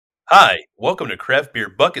Hi, welcome to Craft Beer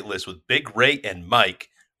Bucket List with Big Ray and Mike,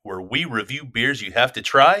 where we review beers you have to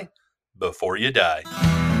try before you die.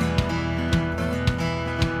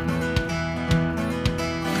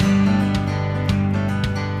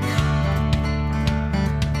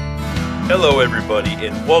 Hello, everybody,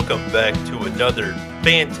 and welcome back to another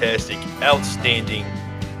fantastic, outstanding,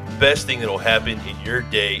 best thing that'll happen in your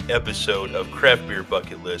day episode of Craft Beer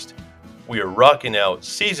Bucket List. We are rocking out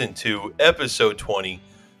Season 2, Episode 20,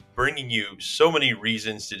 bringing you so many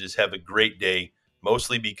reasons to just have a great day,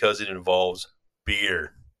 mostly because it involves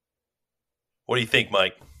beer. What do you think,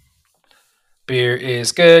 Mike? Beer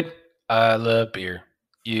is good. I love beer.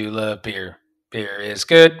 You love beer. Beer is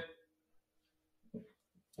good.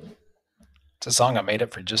 It's a song I made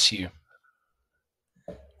up for just you.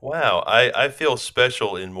 Wow, I feel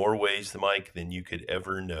special in more ways, Mike, than you could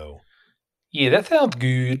ever know. Yeah, that sounds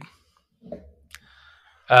good.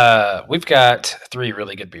 We've got three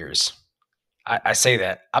really good beers. I say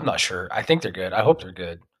that. I'm not sure. I think they're good. I hope they're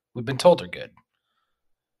good. We've been told they're good.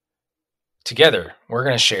 Together, we're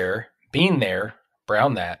going to share Bean There,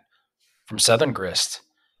 Brown That from Southern Grist.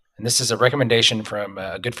 And this is a recommendation from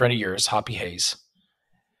a good friend of yours, Hoppy Hayes.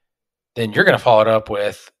 Then you're going to follow it up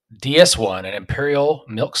with DS1, an Imperial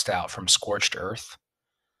Milk Stout from Scorched Earth.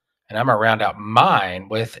 And I'm going to round out mine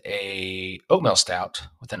with an oatmeal stout,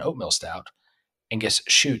 and guess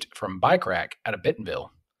shoot from Bike Rack out of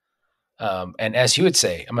Bentonville. And as you would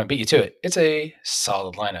say, I'm going to beat you to it. It's a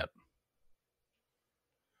solid lineup.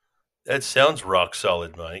 That sounds rock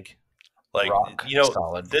solid, Mike. Rock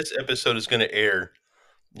solid. This episode is going to air,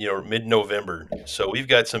 mid-November. So we've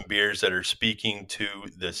got some beers that are speaking to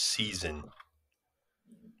the season.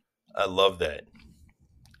 I love that.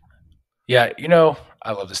 Yeah,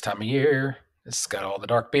 I love this time of year. It's got all the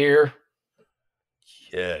dark beer.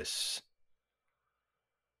 Yes.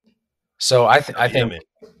 So I think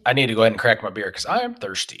I need to go ahead and crack my beer because I am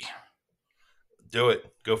thirsty. Do it.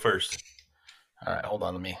 Go first. All right, hold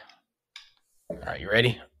on. All right, you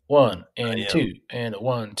ready? One and two, and a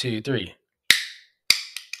 1, 2, 3.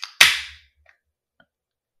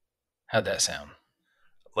 How'd that sound?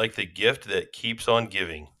 Like the gift that keeps on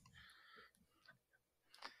giving.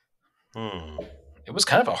 It was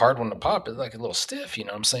kind of a hard one to pop. It's like a little stiff, you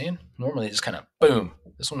know what I'm saying? Normally it's kind of boom.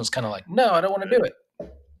 This one was kind of like, no, I don't want to do it.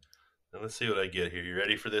 Now let's see what I get here. You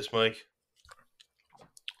ready for this, Mike?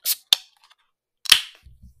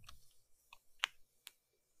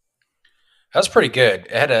 That's pretty good.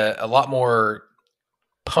 It had a lot more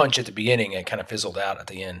punch at the beginning and kind of fizzled out at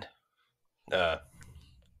the end. Yeah,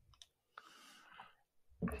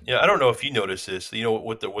 I don't know if you notice this.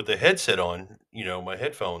 With the headset on, my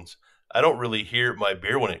headphones, I don't really hear my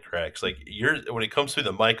beer when it cracks. Like when it comes through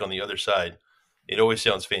the mic on the other side, it always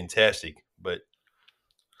sounds fantastic. But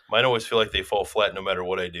mine always feel like they fall flat no matter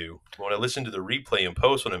what I do. When I listen to the replay and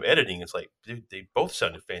post when I'm editing, it's like, dude, they both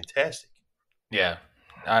sounded fantastic. Yeah,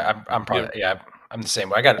 I'm probably I'm the same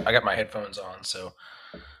way. I got my headphones on, so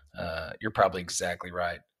you're probably exactly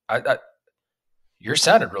right. Yours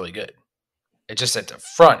sounded really good. It just at the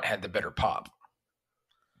front had the better pop.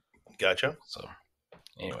 Gotcha. So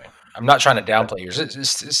anyway, I'm not trying to downplay yours.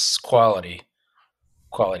 It's quality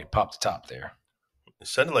pop to top there. It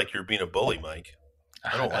sounded like you're being a bully, Mike.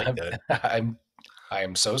 I don't like that. I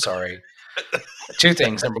am so sorry. Two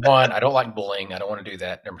things. Number one, I don't like bullying. I don't want to do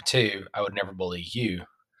that. Number two, I would never bully you.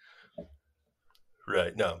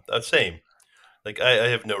 Right. No, same. Like I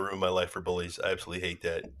have no room in my life for bullies. I absolutely hate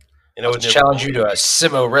that. And I would challenge you to a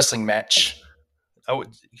sumo wrestling match. I would,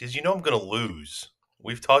 because I'm going to lose.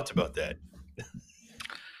 We've talked about that.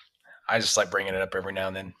 I just like bringing it up every now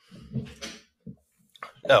and then.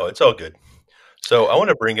 No, it's all good. So I want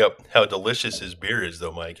to bring up how delicious his beer is,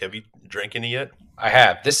 though, Mike. Have you drank any yet? I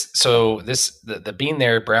have. The Bean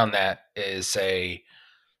There Brown That is a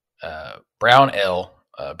brown ale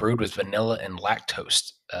brewed with vanilla and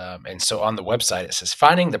lactose. And so on the website it says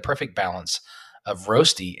finding the perfect balance of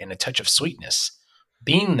roasty and a touch of sweetness.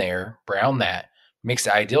 Bean There Brown That makes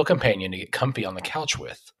the ideal companion to get comfy on the couch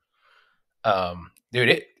with. Dude,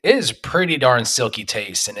 it is pretty darn silky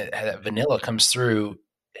taste, and that vanilla comes through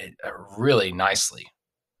really nicely.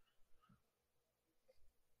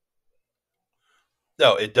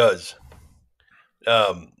 No, it does.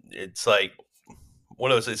 It's like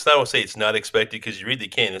one of those. It's not to say it's not expected because you read the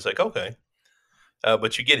can. It's like okay,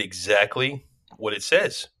 but you get exactly what it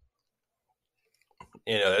says.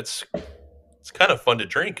 It's kind of fun to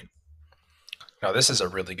drink. No, this is a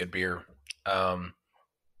really good beer.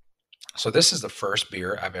 So this is the first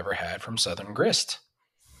beer I've ever had from Southern Grist.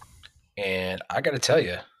 And I got to tell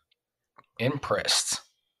you, impressed.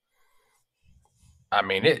 I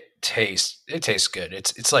mean, tastes good.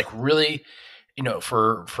 It's like really,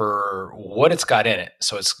 for what it's got in it.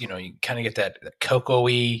 So it's you kind of get that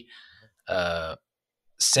cocoa-y, uh,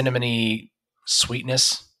 cinnamony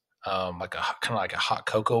sweetness, like a kind of like a hot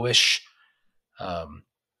cocoa-ish, um,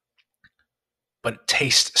 but it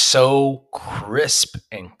tastes so crisp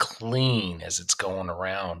and clean as it's going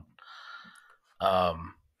around.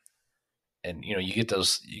 Um, and you get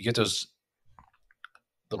those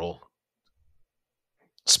little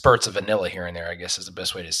spurts of vanilla here and there, I guess is the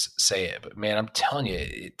best way to say it. But man, I'm telling you,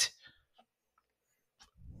 it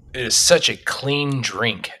is such a clean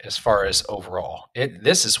drink as far as overall.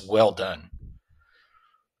 This is well done.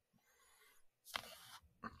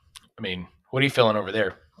 I mean, what are you feeling over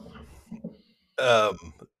there?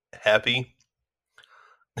 Happy.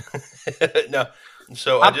 No,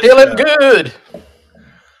 so I'm feeling good.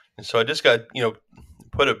 I just got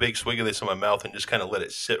put a big swig of this in my mouth and just kind of let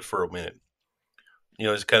it sit for a minute.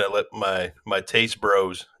 Just kind of let my taste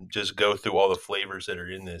bros just go through all the flavors that are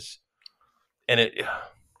in this, and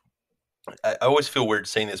I always feel weird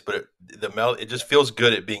saying this, but it just feels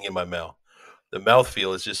good at being in my mouth. The mouth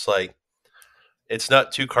feel is just like it's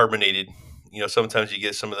not too carbonated. Sometimes you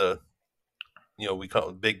get some of the we call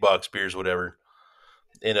it big box beers, whatever,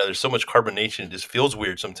 and there's so much carbonation, it just feels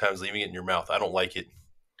weird sometimes leaving it in your mouth. I don't like it,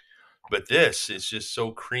 but this is just so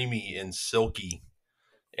creamy and silky,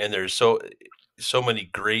 and there's so many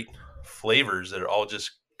great flavors that are all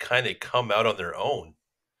just kind of come out on their own.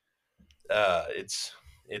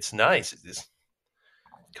 It's nice. It's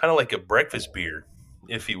kind of like a breakfast beer,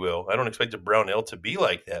 if you will. I don't expect a brown ale to be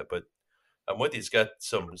like that, but I'm with you. It's got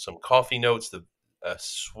some coffee notes, the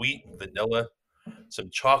sweet vanilla, some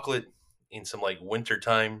chocolate, and some like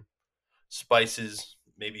wintertime spices,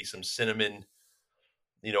 maybe some cinnamon,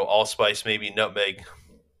 allspice, maybe nutmeg.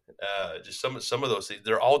 Just some of those things.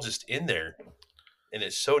 They're all just in there, and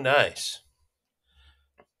it's so nice.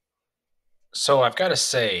 So I've got to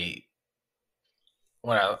say,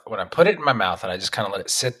 when I put it in my mouth and I just kind of let it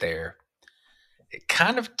sit there, it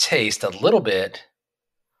kind of tastes a little bit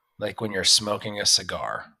like when you're smoking a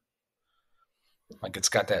cigar. Like it's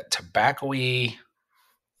got that tobacco-y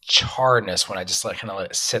charness when I just kind of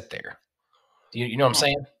let it sit there. You know what I'm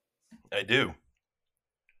saying? I do.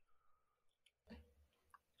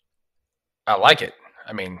 I like it.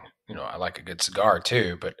 I mean, I like a good cigar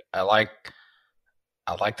too, but I like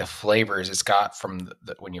the flavors it's got from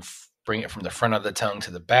when you bring it from the front of the tongue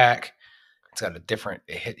to the back. It's got a different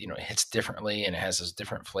it hits differently, and it has those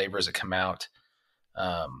different flavors that come out.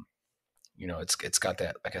 Um, it's got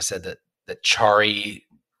that, like I said, that charry,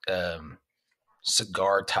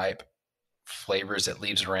 cigar type flavors that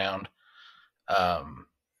leaves around. Um,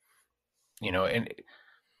 and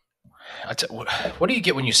what do you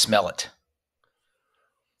get when you smell it?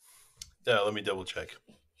 Let me double check.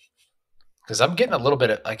 Because I'm getting a little bit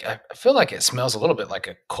of like I feel like it smells a little bit like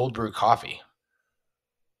a cold brew coffee.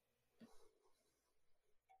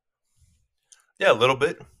 Yeah, a little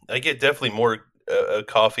bit. I get definitely more a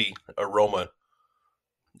coffee aroma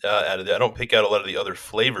out of that. I don't pick out a lot of the other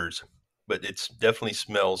flavors, but it's definitely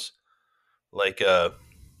smells like like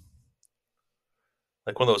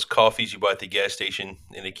one of those coffees you buy at the gas station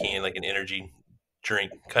in a can, like an energy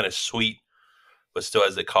drink, kind of sweet, but still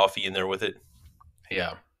has the coffee in there with it.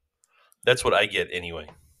 Yeah. That's what I get anyway.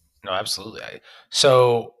 No, absolutely.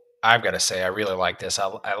 So I've got to say, I really like this.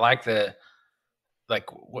 I like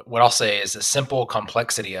what I'll say is the simple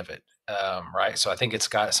complexity of it. Right. So I think it's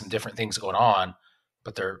got some different things going on,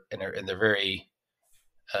 but they're very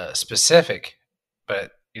specific.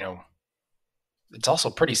 But it's also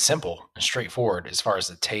pretty simple and straightforward as far as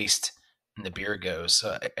the taste and the beer goes.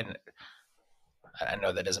 And I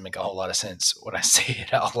know that doesn't make a whole lot of sense when I say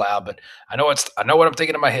it out loud, but I know what I'm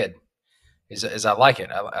thinking in my head. Is I like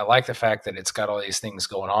it. I like the fact that it's got all these things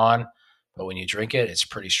going on, but when you drink it, it's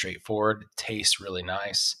pretty straightforward. It tastes really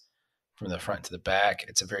nice from the front to the back.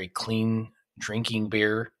 It's a very clean drinking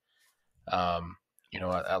beer. I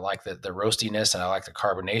like the roastiness, and I like the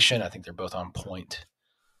carbonation. I think they're both on point.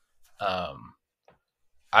 Um,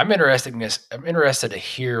 I'm interested to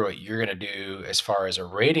hear what you're going to do as far as a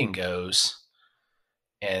rating goes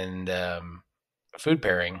and food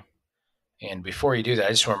pairing. And before you do that, I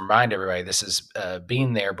just want to remind everybody this is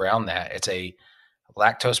Bean There, Brown That. It's a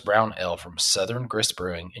lactose brown ale from Southern Grist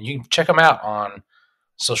Brewing. And you can check them out on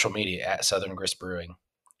social media at Southern Grist Brewing.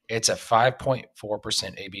 It's a 5.4%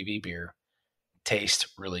 ABV beer. Tastes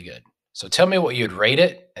really good. So tell me what you'd rate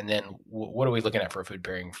it, and then what are we looking at for a food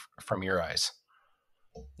pairing from your eyes?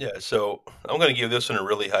 Yeah, so I'm going to give this one a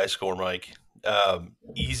really high score, Mike.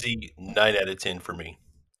 Easy 9 out of 10 for me.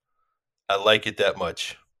 I like it that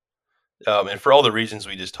much. And for all the reasons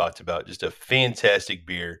we just talked about, just a fantastic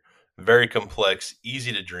beer, very complex,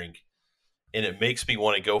 easy to drink, and it makes me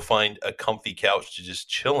want to go find a comfy couch to just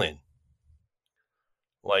chill in,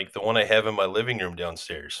 like the one I have in my living room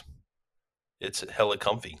downstairs. It's hella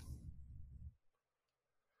comfy.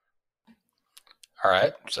 All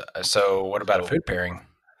right. So what about a So food pairing?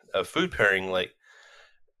 a food pairing, like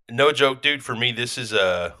no joke, dude. For me, this is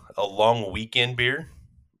a long weekend beer,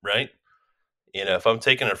 right? And if I'm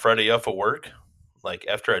taking a Friday off of work, like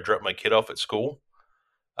after I drop my kid off at school,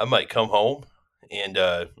 I might come home and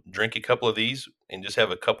drink a couple of these and just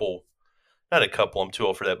have a couple, not a couple, I'm too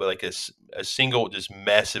old for that, but like a single, just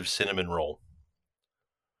massive cinnamon roll.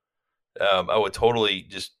 I would totally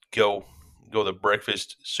just go the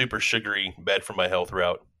breakfast super sugary, bad for my health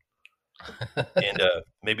route, and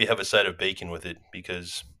maybe have a side of bacon with it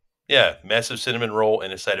because, yeah, massive cinnamon roll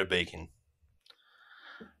and a side of bacon.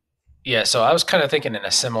 Yeah, so I was kind of thinking in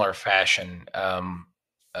a similar fashion,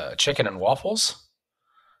 chicken and waffles,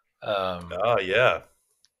 um, Oh yeah,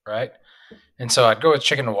 right? And so I'd go with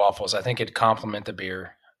chicken and waffles. I think it'd complement the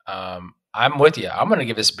beer. I'm with you. I'm going to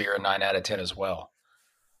give this beer a 9 out of 10 as well.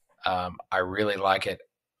 I really like it.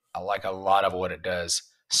 I like a lot of what it does.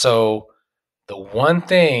 So the one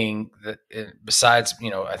thing that, besides,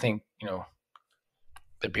 I think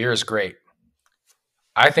the beer is great.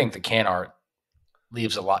 I think the can art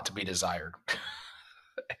leaves a lot to be desired,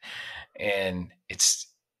 and it's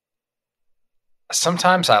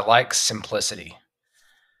sometimes I like simplicity.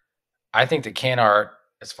 I think the can art,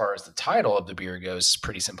 as far as the title of the beer goes, is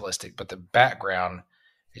pretty simplistic, but the background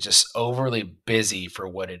is just overly busy for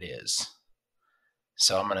what it is.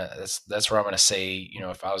 So that's where I'm gonna say,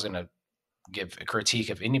 if I was gonna give a critique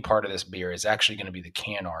of any part of this beer, is actually going to be the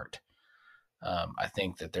can art. I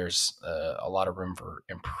think that there's a lot of room for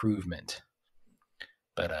improvement,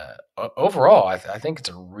 but overall, I think it's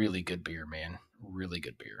a really good beer, man. Really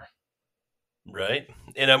good beer. right.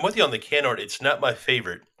 And I'm with you on the can art. It's not my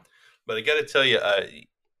favorite, but I got to tell you,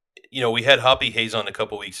 we had Hoppy Hayes on a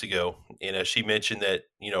couple weeks ago, and she mentioned that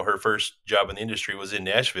her first job in the industry was in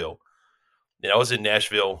Nashville, and I was in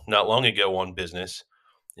Nashville not long ago on business,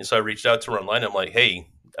 and so I reached out to her online. I'm like, hey,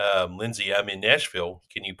 Lindsay, I'm in Nashville.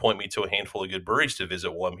 Can you point me to a handful of good breweries to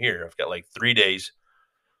visit while I'm here? I've got like 3 days.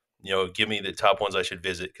 Give me the top ones I should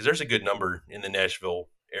visit because there's a good number in the Nashville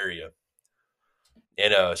area.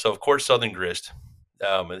 And so, of course, Southern Grist.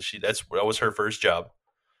 And that was her first job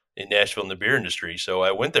in Nashville in the beer industry. So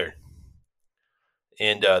I went there,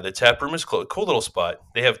 and the tap room is cool little spot.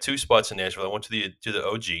 They have two spots in Nashville. I went to the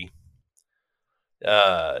OG,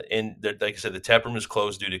 and like I said, the tap room is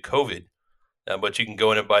closed due to COVID. But you can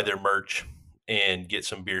go in and buy their merch and get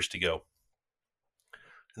some beers to go.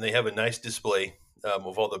 And they have a nice display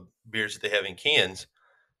of all the beers that they have in cans,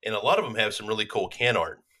 and a lot of them have some really cool can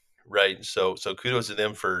art, right? So kudos to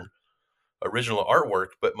them for original artwork.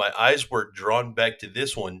 But my eyes were drawn back to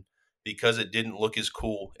this one because it didn't look as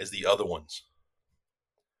cool as the other ones.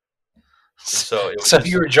 And so it was So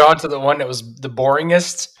you were drawn to the one that was the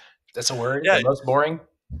boringest. That's a word. yeah, The most boring.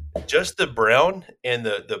 just the brown and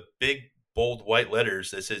the big bold white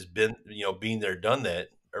letters that says been there done that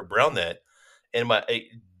or brown that, and it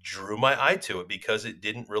drew my eye to it because it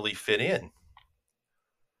didn't really fit in.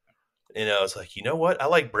 And I was like, you know what? I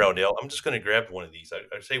like brown ale. I'm just going to grab one of these.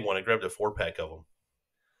 I say one. I grabbed a 4-pack of them,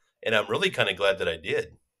 and I'm really kind of glad that I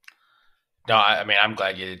did. No, I mean I'm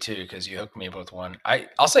glad you did too because you hooked me up with one.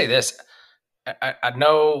 I'll say this. I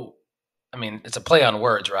know. I mean, it's a play on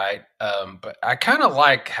words, right? But I kind of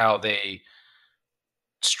like how they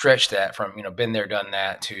stretch that from been there, done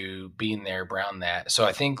that to being there, brown that. So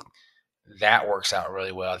I think that works out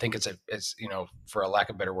really well. I think it's for a lack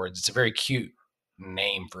of better words, it's a very cute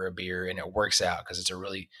name for a beer, and it works out because it's a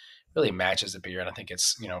really matches the beer, and I think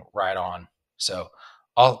it's right on. So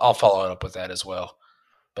I'll follow it up with that as well.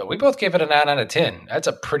 But we both gave it a 9 out of 10. That's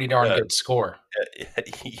a pretty darn Uh, good score.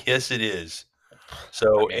 yes, it is. I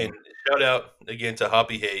So, and mean, shout out again to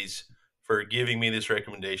Hoppy Hayes for giving me this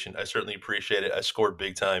recommendation. I certainly appreciate it. I scored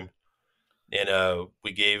big time, and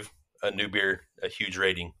we gave a new beer a huge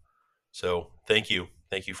rating. So, thank you,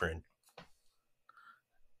 friend.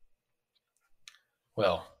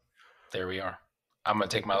 well, there we are. I'm gonna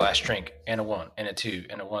take my last drink and a one and a two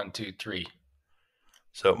and a one, two, three.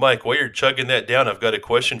 So, Mike, while you're chugging that down, I've got a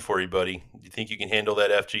question for you, buddy. Do you think you can handle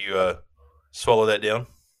that after you swallow that down,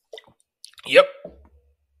 Yep.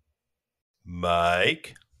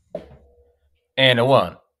 Mike? And a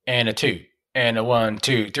one and a two and a one,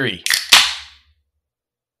 two, three.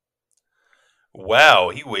 Wow,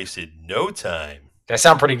 he wasted no time. That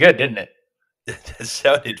sounded pretty good, didn't it? That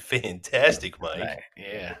sounded fantastic, Mike. Right.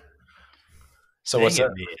 Yeah. So Dang what's it,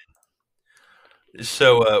 up? man.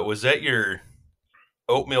 So, was that your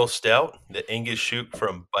oatmeal stout, the Angus Shoot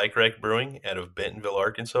from Bike Rack Brewing out of Bentonville,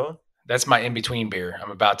 Arkansas? That's my in between beer.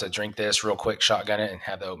 I'm about to drink this real quick, shotgun it, and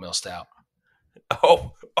have the oatmeal stout.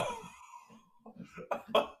 Oh,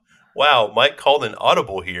 wow. Mike called an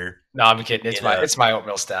audible here. No, I'm kidding. And It's my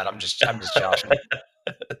oatmeal stout. I'm just joshing.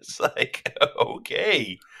 it's like,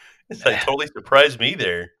 okay. It's like totally surprised me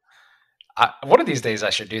there. One of these days I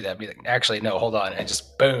should do that. Be like, actually, no, hold on, and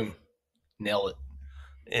just boom, nail it.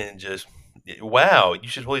 And just, wow, you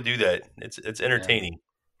should really do that. It's Yeah. entertaining.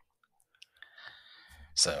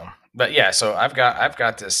 So, but yeah, so I've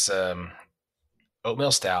got this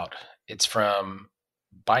oatmeal stout. It's from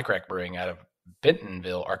Bike Rack Brewing out of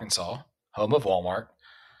Bentonville, Arkansas, home of Walmart.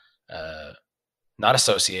 Uh, Not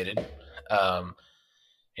associated. Um,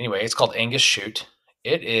 anyway, it's called Angus Shoot.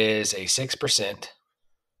 It is a 6%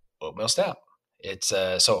 oatmeal stout. It's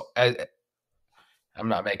I'm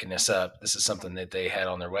not making this up. This is something that they had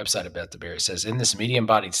on their website about the beer. It says in this medium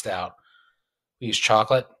bodied stout, we use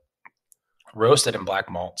chocolate, roasted and black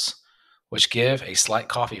malts, which give a slight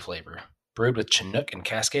coffee flavor. Brewed with Chinook and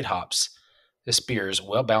Cascade hops, this beer's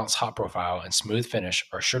well balanced hop profile and smooth finish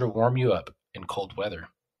are sure to warm you up in cold weather.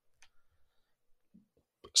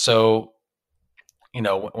 So, when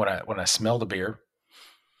I smell the beer,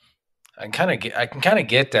 I can kind of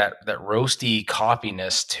get that roasty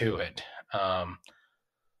coffeeness to it.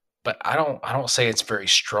 But I don't say it's very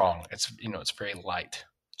strong. It's very light.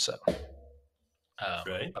 So,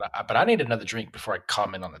 Right? but I need another drink before I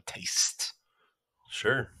comment on the taste.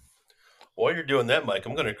 Sure. While you're doing that, Mike,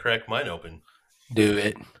 I'm going to crack mine open. Do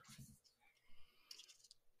it.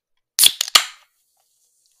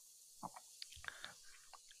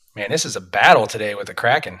 Man, this is a battle today with the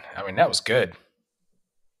Kraken. I mean, that was good.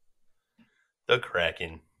 The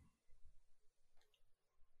Kraken.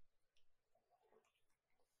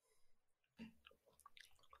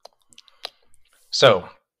 So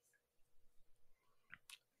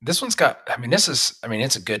this one's got. I mean, this is. I mean,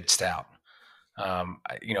 it's a good stout.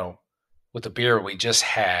 With the beer we just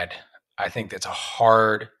had, I think that's a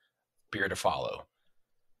hard beer to follow.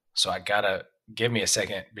 So I gotta give me a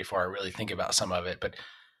second before I really think about some of it. But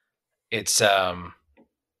it's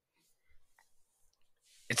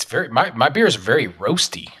it's very my beer is very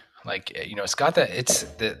roasty. Like it's got that. It's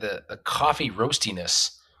the coffee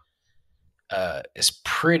roastiness is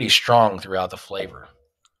pretty strong throughout the flavor.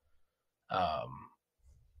 Um,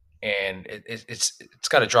 and it's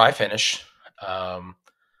got a dry finish. Um,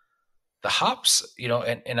 the hops,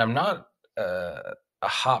 and I'm not a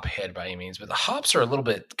hop head by any means, but the hops are a little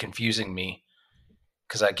bit confusing me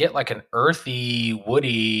because I get like an earthy,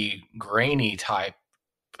 woody, grainy type,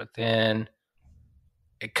 but then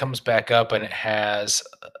it comes back up and it has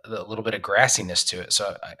a little bit of grassiness to it.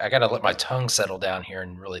 So I got to let my tongue settle down here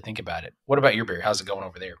and really think about it. What about your beer? How's it going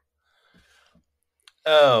over there?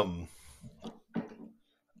 Um,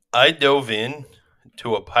 I dove in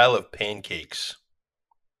to a pile of pancakes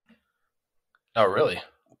Oh, really?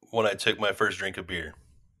 when I took my first drink of beer.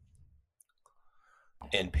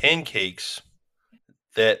 And pancakes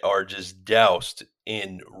that are just doused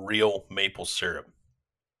in real maple syrup.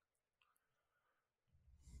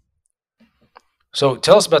 So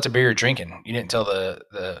tell us about the beer you're drinking. You didn't tell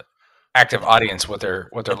the active audience what they're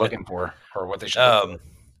looking for or what they should look for. Um,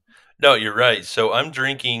 no, you're right. So I'm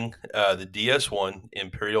drinking the DS1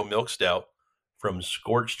 Imperial Milk Stout from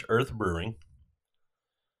Scorched Earth Brewing.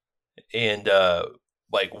 And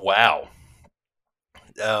like, wow.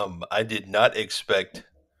 I did not expect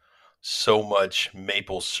so much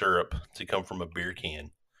maple syrup to come from a beer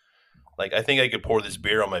can. Like, I think I could pour this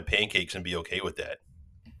beer on my pancakes and be okay with that.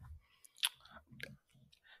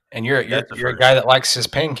 And you're That's you're the you're a guy first. that likes his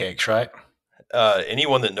pancakes, right?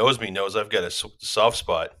 Anyone that knows me knows I've got a soft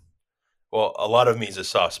spot. Well, a lot of me is a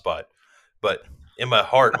soft spot, but in my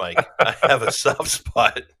heart, Mike, I have a soft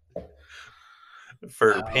spot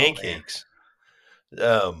for Oh man. pancakes.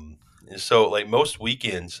 Um, so like most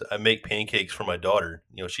weekends, I make pancakes for my daughter.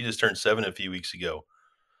 She just turned 7 a few weeks ago,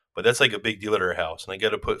 but that's like a big deal at her house, and I got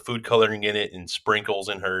to put food coloring in it and sprinkles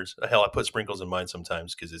in hers. Hell, I put sprinkles in mine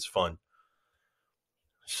sometimes because it's fun.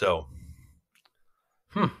 So,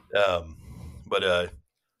 Hmm. um, but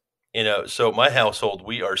so my household,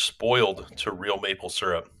 we are spoiled to real maple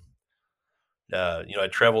syrup. I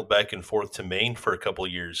traveled back and forth to Maine for a couple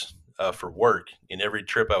of years for work, and every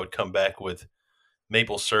trip I would come back with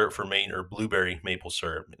maple syrup for Maine or blueberry maple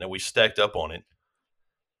syrup. And we stacked up on it.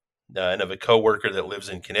 And I have a coworker that lives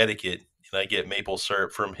in Connecticut, and I get maple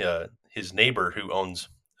syrup from his neighbor who owns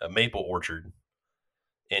a maple orchard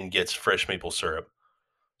and gets fresh maple syrup.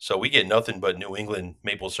 So we get nothing but New England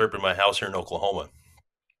maple syrup in my house here in Oklahoma.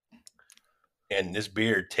 and this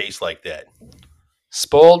beer tastes like that.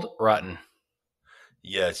 Spoiled rotten.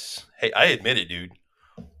 Yes. Hey, I admit it, dude.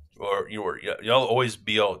 Or y'all always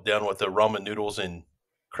be all down with the ramen noodles and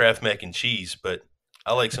Kraft mac and cheese, but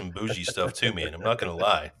I like some bougie stuff too, man. I'm not gonna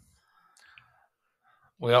lie.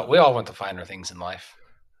 We all want the finer things in life.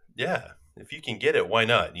 Yeah, if you can get it, why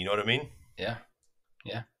not? You know what I mean? Yeah.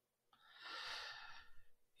 Yeah.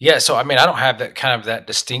 Yeah, so I mean, I don't have that kind of that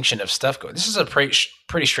distinction of stuff going. This is a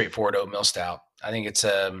pretty straightforward oatmeal stout. I think it's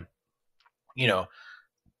you know,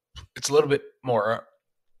 it's a little bit more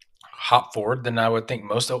hop forward than I would think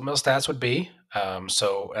most oatmeal stouts would be.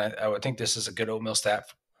 So I would think this is a good oatmeal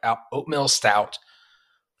stout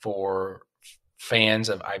for fans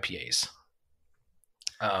of IPAs.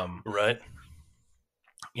 Right.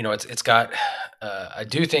 It's got. I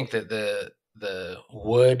do think that the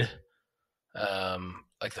wood,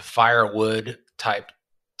 like the firewood type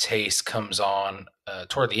taste, comes on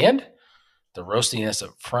toward the end. The roastiness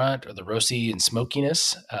up front, or the roasty and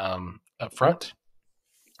smokiness up front.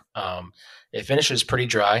 It finishes pretty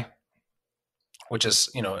dry, which is,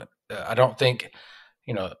 I don't think,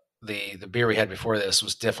 the beer we had before this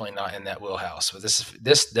was definitely not in that wheelhouse. But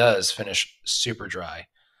this does finish super dry.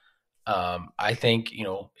 I think,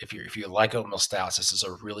 if you like oatmeal stouts, this is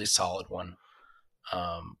a really solid one.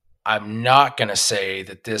 I'm not going to say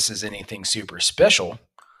that this is anything super special.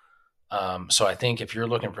 So I think if you're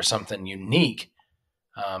looking for something unique,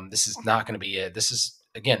 this is not going to be it. This is,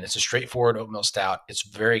 again, it's a straightforward oatmeal stout. It's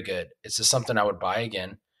very good. It's just something I would buy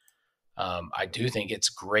again. I do think it's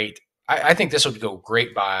great. I think this would go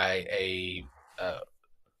great by a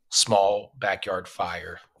small backyard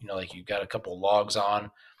fire. Like you've got a couple logs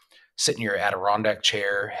on, sitting in your Adirondack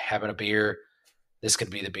chair, having a beer. This could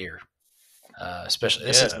be the beer. Especially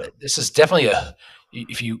this is definitely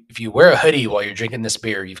if you wear a hoodie while you're drinking this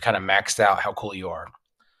beer, you've kind of maxed out how cool you are.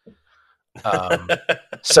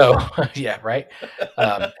 So yeah, right.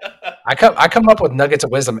 I come up with nuggets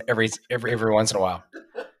of wisdom every once in a while.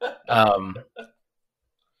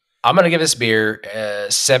 I'm going to give this beer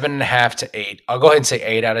 7.5 to 8. I'll go ahead and say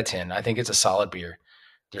 8 out of 10. I think it's a solid beer.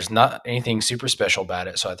 There's not anything super special about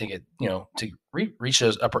it. So I think to reach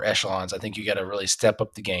those upper echelons, I think you got to really step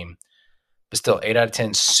up the game. But still, 8 out of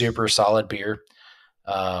 10, super solid beer.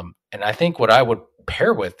 And I think what I would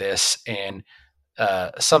pair with this, and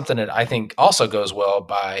something that I think also goes well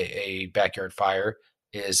by a backyard fire,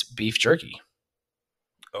 is beef jerky.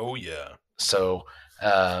 Oh yeah. So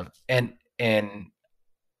and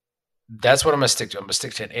that's what I'm gonna stick to. I'm gonna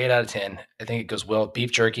stick to an 8 out of 10. I think it goes well with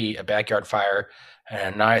beef jerky, a backyard fire,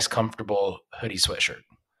 and a nice, comfortable hoodie sweatshirt.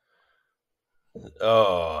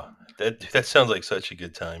 Oh, that sounds like such a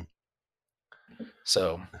good time.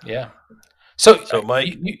 So yeah. So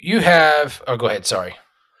Mike, you have. Oh, go ahead. Sorry.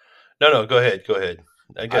 No, go ahead.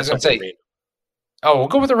 I was gonna say. Random. Oh, we'll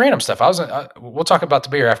go with the random stuff. We'll talk about the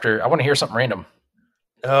beer after. I want to hear something random.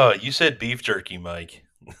 Oh, you said beef jerky, Mike.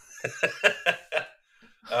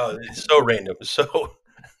 Oh, it's so random. So,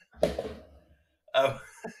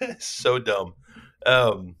 so dumb.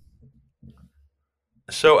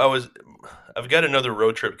 So I've got another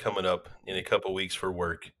road trip coming up in a couple weeks for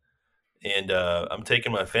work, and I'm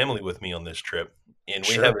taking my family with me on this trip. And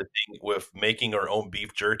we have a thing with making our own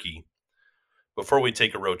beef jerky before we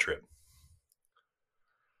take a road trip.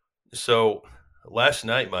 So last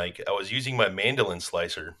night, Mike, I was using my mandolin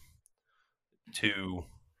slicer to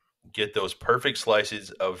get those perfect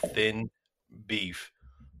slices of thin beef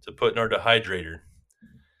to put in our dehydrator.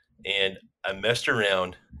 And I messed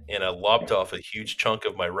around and I lopped off a huge chunk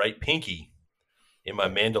of my right pinky in my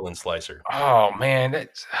mandolin slicer. Oh man,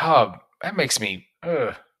 that makes me.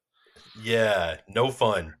 Yeah, no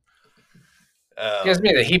fun. Gives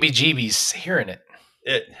me the heebie-jeebies hearing it.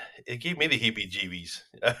 It gave me the heebie-jeebies.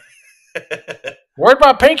 Where'd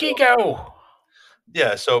my pinky go?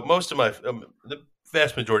 Yeah, so most of the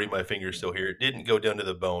vast majority of my fingers still here. It didn't go down to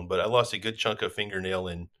the bone, but I lost a good chunk of fingernail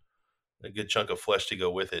and a good chunk of flesh to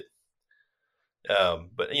go with it.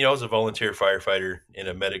 But I was a volunteer firefighter and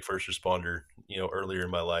a medic first responder, earlier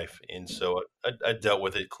in my life, and so I dealt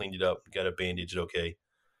with it, cleaned it up, got a bandage. Okay,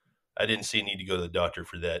 I didn't see a need to go to the doctor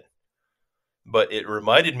for that. But it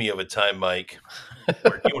reminded me of a time, Mike,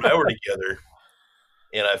 where you and I were together,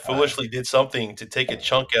 and I foolishly did something to take a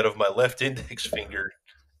chunk out of my left index finger,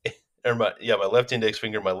 or my left index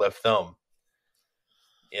finger, my left thumb,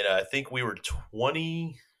 and I think we were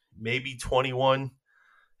 20, maybe 21.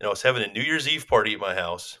 And I was having a New Year's Eve party at my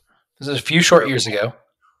house. This is a few short years ago.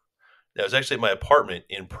 That was actually at my apartment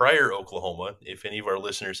in Pryor, Oklahoma. If any of our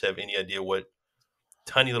listeners have any idea what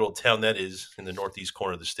tiny little town that is in the northeast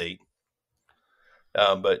corner of the state.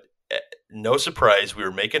 But no surprise, we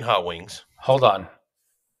were making hot wings. Hold on.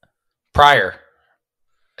 Prior,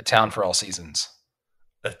 A Town for All Seasons.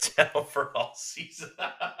 A Town for All Seasons.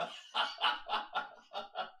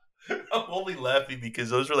 I'm only laughing because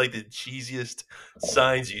those are like the cheesiest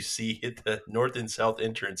signs you see at the north and south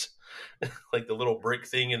entrance, like the little brick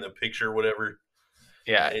thing in the picture, whatever.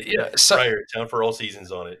 Yeah, It yeah. has So Prior Town for All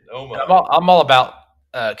Seasons on it. Oh I'm my! all about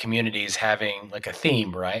communities having like a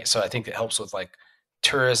theme, right? So I think that helps with like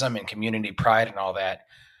tourism and community pride and all that.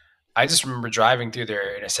 I just remember driving through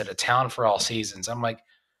there and it said A Town for All Seasons. I'm like,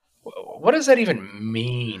 what does that even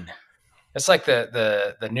mean? It's like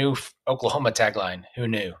the new Oklahoma tagline. Who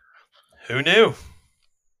knew? Who knew?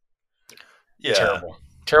 Yeah,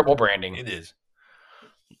 Terrible branding. it is.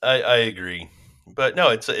 I agree, but no,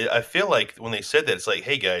 it's. I feel like when they said that, it's like,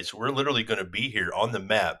 hey guys, we're literally going to be here on the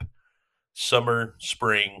map, summer,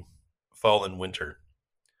 spring, fall, and winter.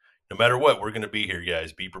 No matter what, we're going to be here,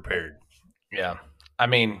 guys. Be prepared. Yeah, I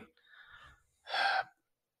mean,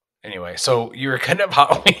 anyway. So you were cutting up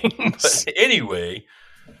hot wings. But anyway,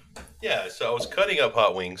 yeah. So I was cutting up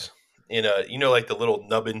hot wings, and like the little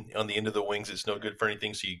nubbin on the end of the wings. It's no good for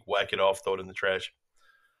anything, so you whack it off, throw it in the trash.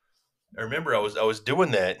 I remember I was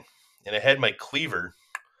doing that, and I had my cleaver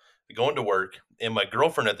going to work, and my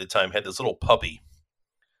girlfriend at the time had this little puppy.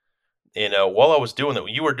 And while I was doing that,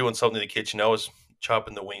 when you were doing something in the kitchen, I was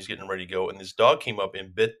chopping the wings, getting ready to go, and this dog came up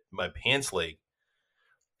and bit my pants leg,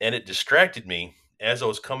 and it distracted me as I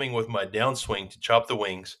was coming with my downswing to chop the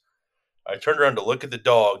wings. I turned around to look at the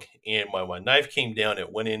dog, and my knife came down.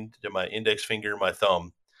 It went into my index finger and my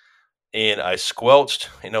thumb, and I squelched,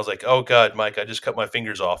 and I was like, "Oh God, Mike, I just cut my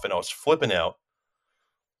fingers off," and I was flipping out.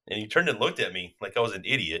 And you turned and looked at me like I was an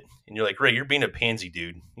idiot, and you're like, "Ray, you're being a pansy,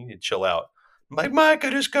 dude. You need to chill out." I'm like, "Mike, I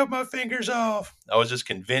just cut my fingers off." I was just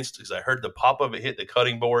convinced because I heard the pop of it hit the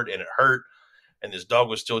cutting board, and it hurt. And this dog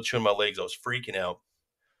was still chewing my legs. I was freaking out.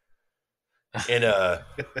 And I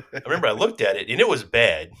remember I looked at it, and it was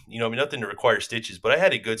bad. I mean, nothing to require stitches, but I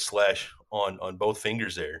had a good slash on both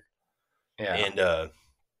fingers there. Yeah, And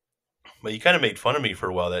but you kind of made fun of me for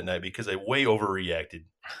a while that night because I way overreacted.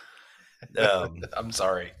 I'm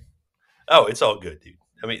sorry. Oh, it's all good, dude.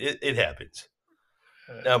 I mean, it happens.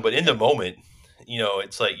 But in the moment,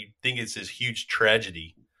 it's like you think it's this huge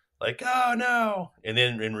tragedy, like, oh no. And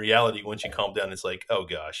then in reality, once you calm down, it's like, oh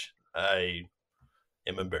gosh, I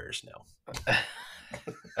am embarrassed now.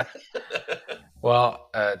 Well,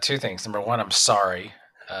 two things. Number one, I'm sorry.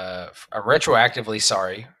 I'm retroactively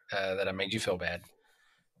sorry that I made you feel bad.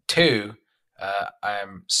 Two,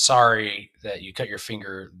 I'm sorry that you cut your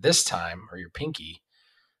finger this time or your pinky.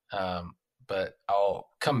 But I'll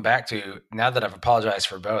come back to now that I've apologized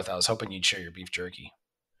for both. I was hoping you'd share your beef jerky.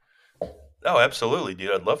 Oh, absolutely,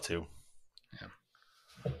 dude. I'd love to. Yeah.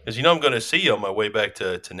 Because I'm going to see you on my way back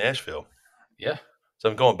to Nashville. Yeah. So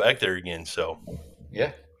I'm going back there again. So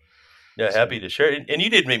Yeah. yeah, happy to share it. And you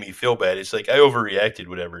did make me feel bad. It's like I overreacted,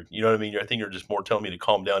 whatever. You know what I mean? I think you're just more telling me to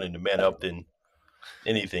calm down and to man up than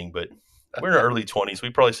anything. But we're in our early 20s. We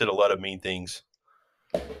probably said a lot of mean things.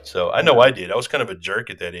 So I know I did. I was kind of a jerk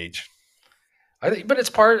at that age. I think, but it's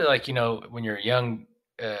part of like when you're young,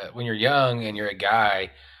 and you're a guy,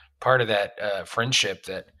 part of that friendship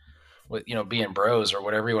that with being bros or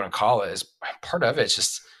whatever you want to call it is part of it. It's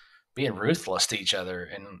just being ruthless to each other,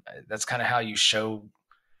 and that's kind of how you show,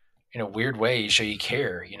 in a weird way, you show you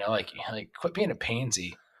care. Like quit being a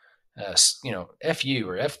pansy. F you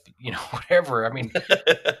or F, whatever. I mean,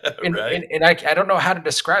 Right? and I don't know how to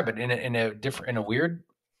describe it in a different, in a weird,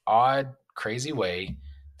 odd, crazy way.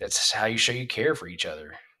 That's how you show you care for each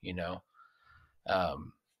other,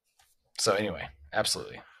 so anyway,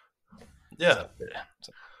 absolutely. Yeah.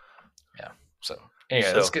 So, yeah. So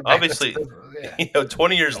anyway, let's So get back. obviously, Yeah.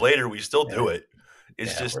 20 years later, we still do it.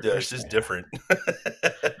 It's Yeah, it's just different.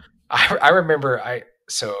 I remember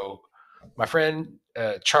so my friend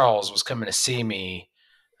Charles was coming to see me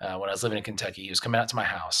when I was living in Kentucky. He was coming out to my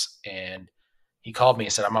house and he called me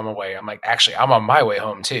and said, I'm on my way. I'm like, actually, I'm on my way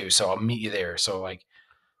home too. So I'll meet you there. So like,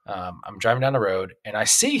 I'm driving down the road and I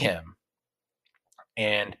see him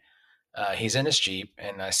and he's in his Jeep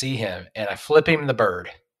and I see him and I flip him the bird.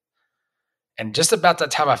 And just about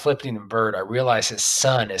that time I flipped him the bird, I realized his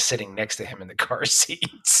son is sitting next to him in the car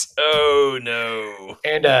seats. Oh no.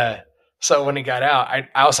 And so when he got out,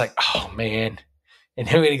 I was like, oh man. And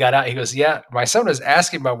then when he got out, he goes, yeah, my son was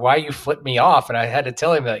asking about why you flipped me off. And I had to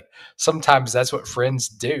tell him like, sometimes that's what friends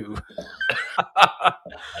do.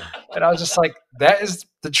 And I was just like, that is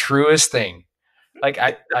the truest thing. Like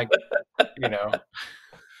you know,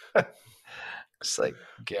 it's like,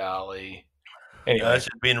 golly. Anyway, That's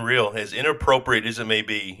just being real, as inappropriate as it may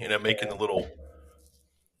be, making the little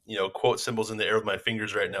quote symbols in the air with my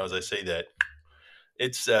fingers right now as I say that.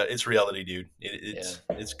 It's reality, dude. Yeah.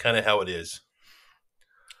 It's kind of how it is.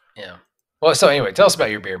 Yeah. Well, so anyway, tell us about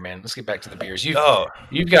your beer, man. Let's get back to the beers. Oh,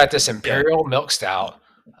 You've got this yeah. Imperial Milk Stout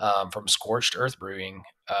from Scorched Earth Brewing.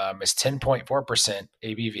 It's 10.4%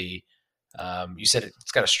 ABV. You said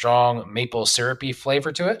it's got a strong maple syrupy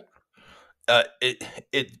flavor to it.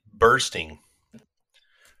 It bursting.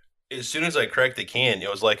 As soon as I cracked the can, it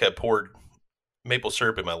was like I poured maple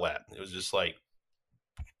syrup in my lap. It was just like,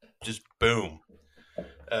 just boom,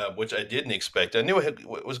 which I didn't expect. I knew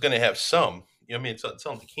it was going to have some. I mean, it's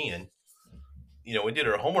on the can. We did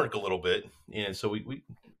our homework a little bit, and so we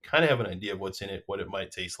kind of have an idea of what's in it, what it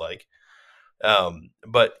might taste like.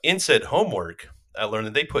 But in said homework, I learned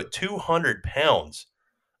that they put 200 pounds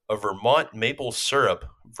of Vermont maple syrup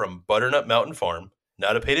from Butternut Mountain Farm.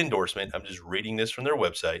 Not a paid endorsement. I'm just reading this from their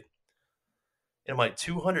website. And I'm like,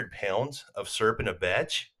 200 pounds of syrup in a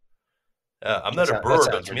batch? I'm not a brewer,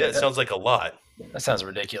 but to me that sounds like a lot. That sounds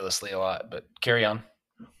ridiculously a lot, but carry on.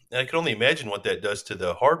 And I can only imagine what that does to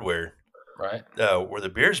the hardware, right? Where the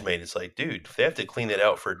beer's made. It's like, dude, if they have to clean that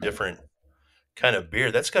out for a different kind of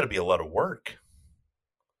beer, that's got to be a lot of work.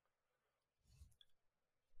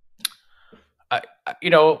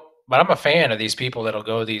 But I'm a fan of these people that'll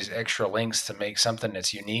go these extra lengths to make something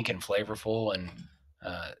that's unique and flavorful and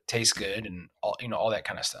tastes good and all that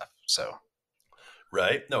kind of stuff. So,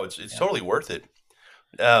 right? No, it's totally worth it.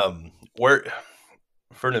 Where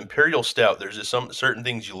for an imperial stout, there's just some certain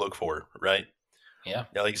things you look for, right? Yeah.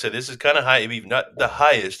 Now, like you said, this is kind of high ABV, not the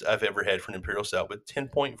highest I've ever had for an imperial stout, but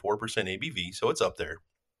 10.4% ABV, so it's up there.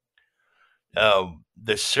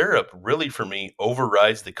 The syrup really, for me,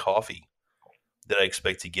 overrides the coffee that I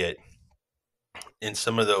expect to get in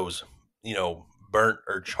some of those, burnt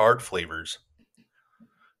or charred flavors,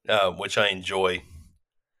 which I enjoy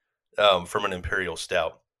from an imperial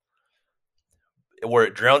stout. Where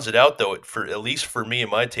it drowns it out, though, at least for me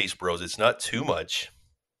and my taste bros, it's not too much.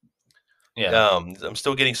 Yeah. I'm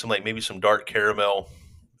still getting some maybe some dark caramel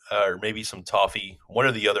or maybe some toffee, one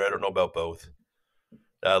or the other. I don't know about both.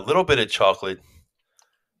 A little bit of chocolate,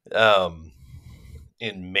 and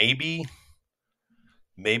maybe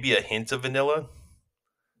a hint of vanilla.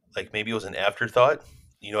 Like maybe it was an afterthought.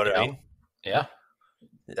 You know what I mean? Yeah.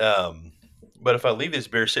 But if I leave this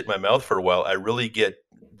beer sit in my mouth for a while, I really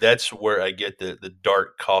that's where I get the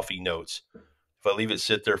dark coffee notes. If I leave it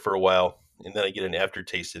sit there for a while, and then I get an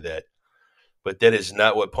aftertaste of that. But that is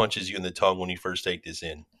not what punches you in the tongue when you first take this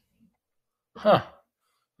in. Huh.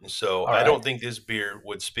 So I don't think this beer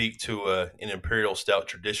would speak to an imperial stout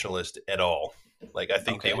traditionalist at all. Like I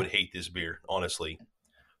think they would hate this beer, honestly,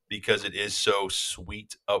 because it is so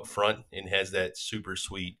sweet up front and has that super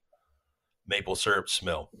sweet maple syrup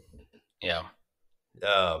smell. Yeah.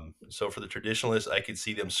 So for the traditionalists, I could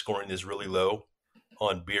see them scoring this really low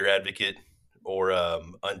on Beer Advocate or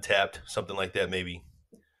Untapped, something like that, maybe.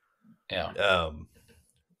 Yeah.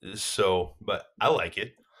 But I like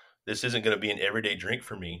it. This isn't going to be an everyday drink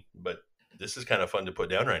for me, but this is kind of fun to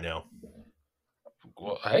put down right now.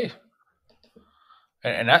 Well, hey,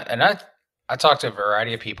 and I talk to a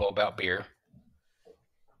variety of people about beer,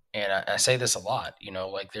 and I say this a lot.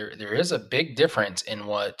 Like there is a big difference in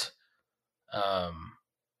what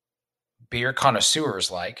beer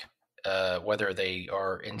connoisseurs like, whether they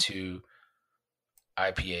are into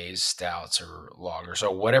IPAs, stouts, or lagers,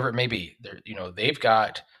 or whatever it may be. They've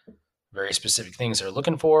got very specific things they're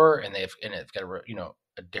looking for, and it's got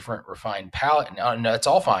a different refined palate, and it's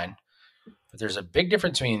all fine. But there's a big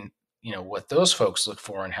difference between what those folks look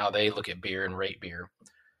for and how they look at beer and rate beer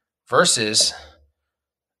versus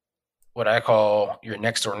what I call your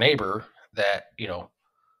next door neighbor that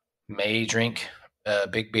may drink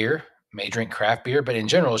big beer, may drink craft beer, but in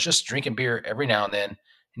general is just drinking beer every now and then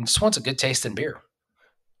and just wants a good taste in beer.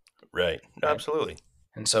 Right. Absolutely.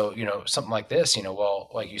 And so, something like this, well,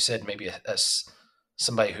 like you said, maybe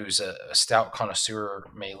somebody who's a stout connoisseur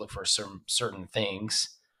may look for certain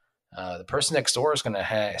things. The person next door is going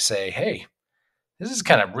to say, hey, this is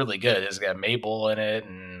kind of really good. It's got maple in it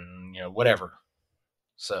and, whatever.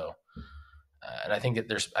 So, and I think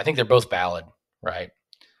they're both valid. Right.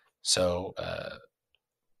 So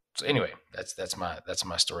anyway, that's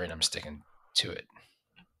my story and I'm sticking to it.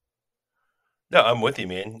 No, I'm with you,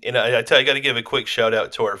 man. And I got to give a quick shout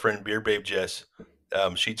out to our friend Beer Babe Jess.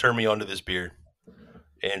 She turned me onto this beer.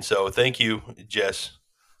 And so thank you, Jess,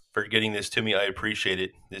 for getting this to me. I appreciate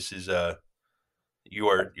it. This is you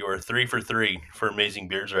are 3 for 3 for amazing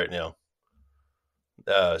beers right now.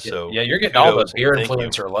 So yeah, you're getting all the beer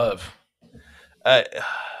influencer love.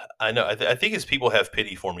 I know. I think it's people have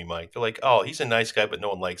pity for me, Mike. They're like, oh, he's a nice guy, but no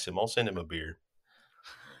one likes him. I'll send him a beer.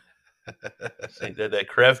 See, that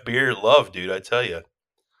craft beer love, dude. I tell you,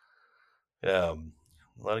 a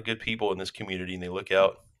lot of good people in this community, and they look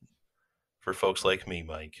out for folks like me,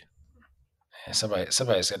 Mike. Somebody's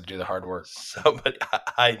got to do the hard work. Somebody,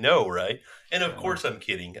 I know, right? And of Uh, course, I'm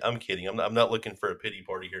kidding. I'm kidding. I'm not looking for a pity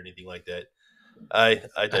party or anything like that.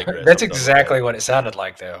 I digress. That's I'm done with that. exactly what it sounded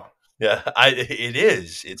like, though. Yeah, it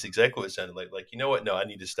is. It's exactly what it sounded like. Like, you know what? No, I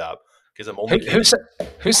need to stop because I'm only Who who kidding. sa-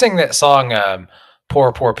 who sang that song?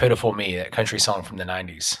 "Poor Poor Pitiful Me," that country song from the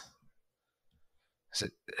 '90s. Is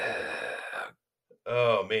it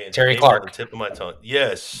Oh man, Terry name on the Clark? tip of my tongue.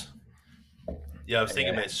 Yes. Yeah, I was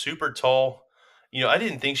thinking, Yeah, man, super tall. I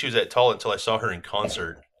didn't think she was that tall until I saw her in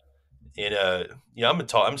concert. And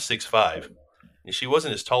I'm 6'5", and she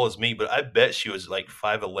wasn't as tall as me, but I bet she was like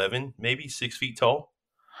 5'11", maybe 6 feet tall.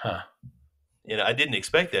 huh. And I didn't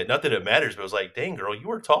expect that. Not that it matters, but I was like, dang girl, you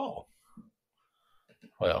were tall.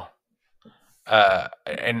 Well,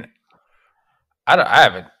 and I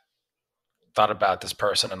haven't thought about this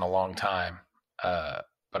person in a long time,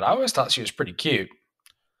 but I always thought she was pretty cute.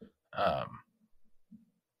 Um,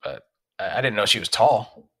 but I didn't know she was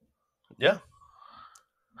tall. Yeah,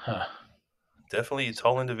 Huh. definitely a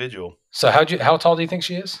tall individual. So how tall do you think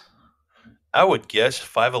she is? I would guess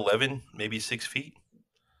 5'11", maybe 6 feet.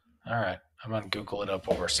 All right, I'm gonna Google it up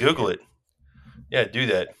while we're sitting Google here. it. Yeah, do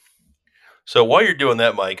that. So while you're doing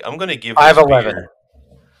that, Mike, I'm going to give this 5'11". beer.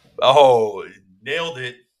 Oh, nailed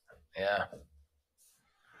it. Yeah,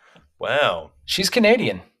 Wow. she's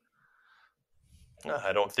Canadian.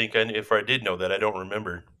 I don't think if I did know that, I don't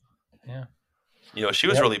remember. Yeah. She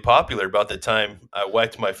was Yep. really popular about the time I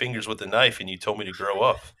whacked my fingers with a knife and you told me to grow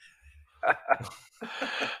up.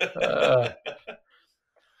 Uh,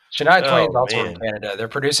 Shania Twain's Oh, also from man. Canada. They're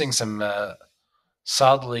producing some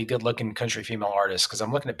solidly good-looking country female artists because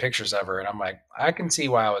I'm looking at pictures of her and I'm like, I can see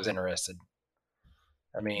why I was interested.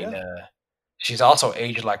 I mean, Yeah. she's also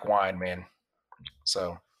aged like wine, man.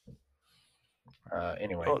 So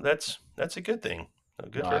anyway, Oh, that's a good thing.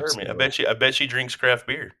 Good no, for her, man. absolutely. I bet she drinks craft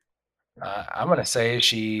beer. I'm gonna say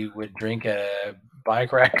she would drink a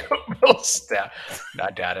bike rack oatmeal stout. No,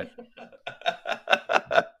 I doubt it.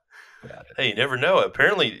 Doubt Hey, you never know.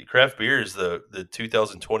 Apparently, craft beer is the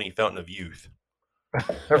 2020 fountain of youth. it.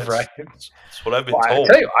 That's Right. that's what I've been Well, I told.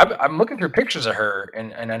 tell you, I'm looking through pictures of her,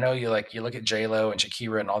 and I know you look at J Lo and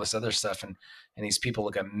Shakira and all this other stuff, and these people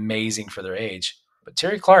look amazing for their age. But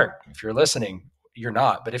Terry Clark, if you're listening, you're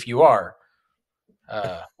not. But if you are,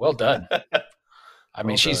 well done. I mean,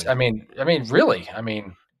 Well she's. done. I mean, really.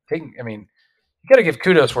 You got to give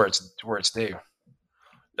kudos where it's due.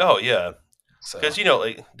 Oh yeah, So because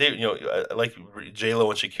like J Lo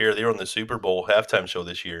and Shakira, they were on the Super Bowl halftime show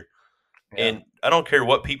this year, yeah, and I don't care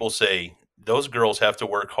what people say, those girls have to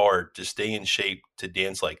work hard to stay in shape to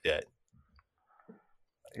dance like that.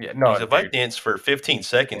 yeah, Because no, if I dude, dance for 15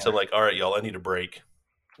 seconds, yeah, I'm like, all right, y'all, I need a break.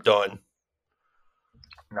 Done.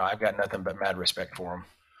 no, I've got nothing but mad respect for them.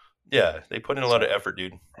 Yeah, they put in a lot So of effort,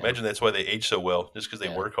 dude. yeah, Imagine that's why they age so well, just because they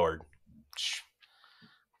yeah, work hard.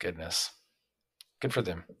 goodness, good for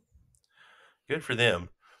them. Good for them.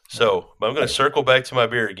 Yeah. So, but I'm going to circle back to my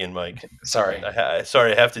beer again, Mike. Sorry,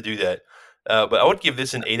 Sorry, I have to do that. But I would give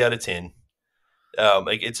this an 8 out of 10.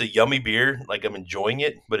 Like it's a yummy beer. Like I'm enjoying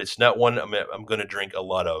it, but it's not one I'm going to drink a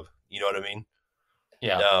lot of. You know what I mean?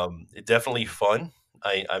 yeah, It's definitely fun.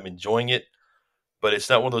 I'm enjoying it, but it's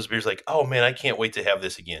not one of those beers like, oh man, I can't wait to have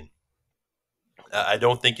this again. I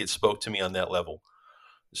don't think it spoke to me on that level.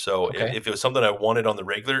 So okay. if it was something I wanted on the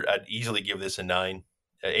regular, I'd easily give this a 9,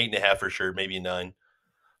 8.5 for sure, maybe a 9.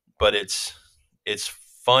 But it's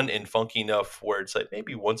fun and funky enough where it's like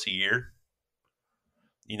maybe once a year.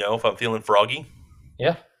 If I'm feeling froggy.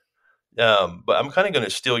 Yeah. But I'm kind of going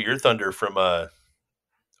to steal your thunder from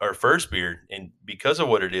our first beer, and because of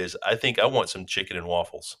what it is, I think I want some chicken and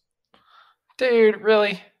waffles. Dude,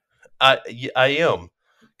 really? I am,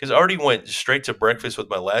 because I already went straight to breakfast with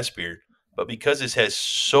my last beer, but because this has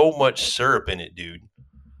so much syrup in it, dude,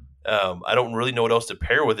 I don't really know what else to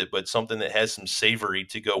pair with it, but something that has some savory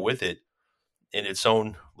to go with it, and its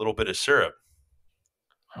own little bit of syrup.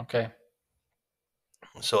 Okay.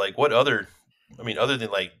 So, like, what other? I mean, other than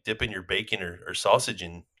like dipping your bacon or sausage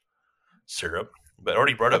in syrup, but I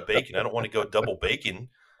already brought up bacon. I don't want to go double bacon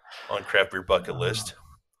on craft beer bucket list.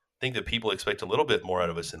 I think that people expect a little bit more out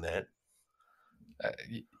of us than that.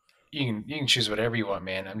 You can choose whatever you want,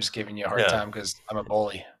 man. I'm just giving you a hard Yeah. time because I'm a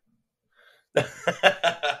bully.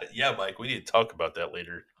 Yeah, Mike, we need to talk about that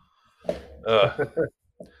later. Uh,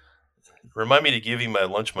 Remind me to give you my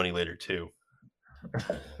lunch money later, too.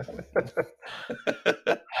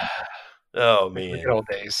 Oh, The good man. old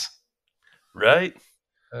days. Right?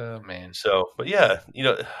 Oh man. So, but yeah,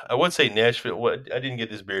 I would say Nashville. What I didn't get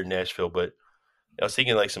this beer in Nashville, but I was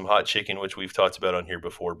thinking like some hot chicken, which we've talked about on here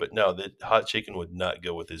before. But no, the hot chicken would not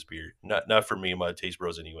go with this beer. Not for me and my taste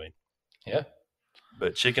bros anyway. Yeah.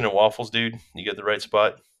 But chicken and waffles, dude, you get the right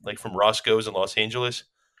spot. Like from Roscoe's in Los Angeles.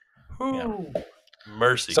 Yeah. Whoo,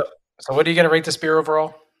 mercy. So what are you going to rate this beer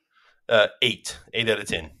overall? 8 out of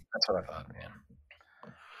 10. That's what I thought, man.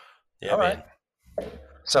 Yeah, All man. right.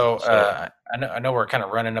 So I know we're kind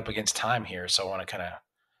of running up against time here, so I want to kind of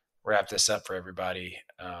wrap this up for everybody.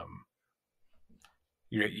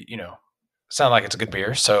 You know, sound like it's a good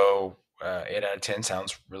beer, so 8 out of 10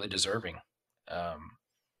 sounds really deserving.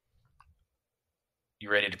 You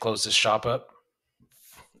ready to close this shop up?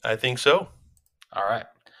 I think so. All right.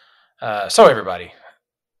 So everybody,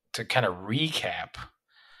 to kind of recap,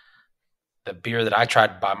 the beer that I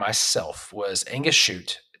tried by myself was Angus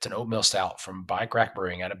Shoot. It's an oatmeal stout from Bike Rack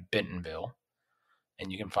Brewing out of Bentonville.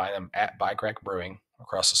 And you can find them at Bike Rack Brewing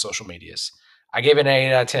across the social medias. I gave it an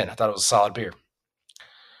 8 out of 10. I thought it was a solid beer.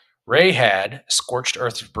 Ray had Scorched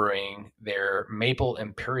Earth Brewing their Maple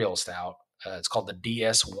Imperial Stout. It's called the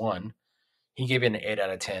DS1. He gave it an 8 out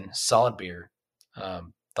of 10. Solid beer.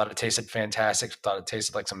 Thought it tasted fantastic. Thought it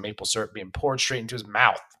tasted like some maple syrup being poured straight into his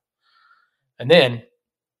mouth. And then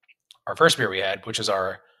our first beer we had, which is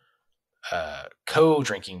our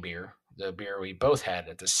co-drinking beer, the beer we both had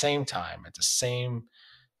at the same time, at the same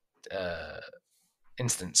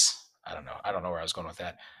instance. I don't know where I was going with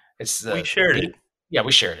that. We shared it. Yeah,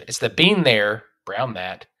 we shared it. It's the Bean There, Brown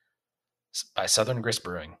That by Southern Grist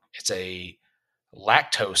Brewing. It's a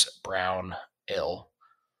lactose brown ale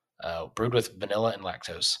brewed with vanilla and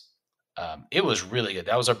lactose. It was really good.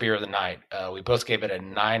 That was our beer of the night. We both gave it a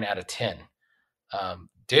 9 out of 10.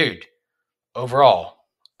 Dude, overall,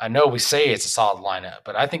 I know we say it's a solid lineup,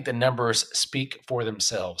 but I think the numbers speak for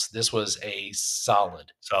themselves. This was a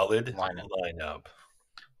solid lineup.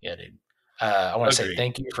 Yeah, dude. I want to say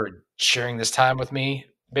thank you for sharing this time with me,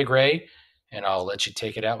 Big Ray, and I'll let you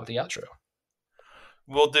take it out with the outro.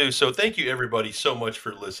 Will do. So thank you, everybody, so much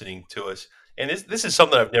for listening to us. And this is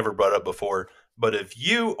something I've never brought up before, but if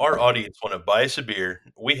you, our audience, want to buy us a beer,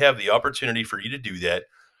 we have the opportunity for you to do that.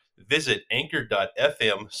 Visit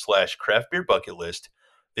anchor.fm/craftbeerbucketlist.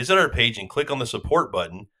 Visit our page and click on the support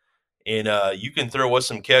button, and you can throw us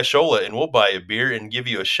some cashola, and we'll buy a beer and give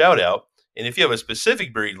you a shout out. And if you have a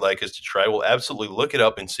specific beer you'd like us to try, we'll absolutely look it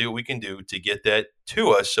up and see what we can do to get that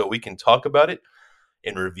to us so we can talk about it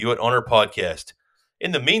and review it on our podcast.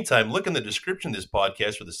 In the meantime, look in the description of this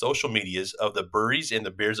podcast for the social medias of the breweries and the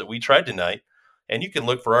beers that we tried tonight, and you can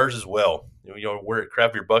look for ours as well. We're at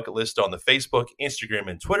Craft Beer Bucket List on the Facebook, Instagram,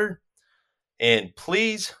 and Twitter. And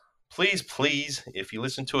please, please, please, if you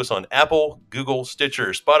listen to us on Apple, Google, Stitcher,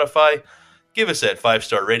 or Spotify, give us that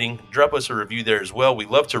 5-star rating. Drop us a review there as well. We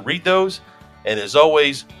love to read those. And as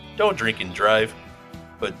always, don't drink and drive,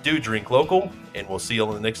 but do drink local. And we'll see you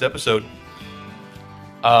on the next episode.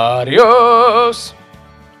 Adios.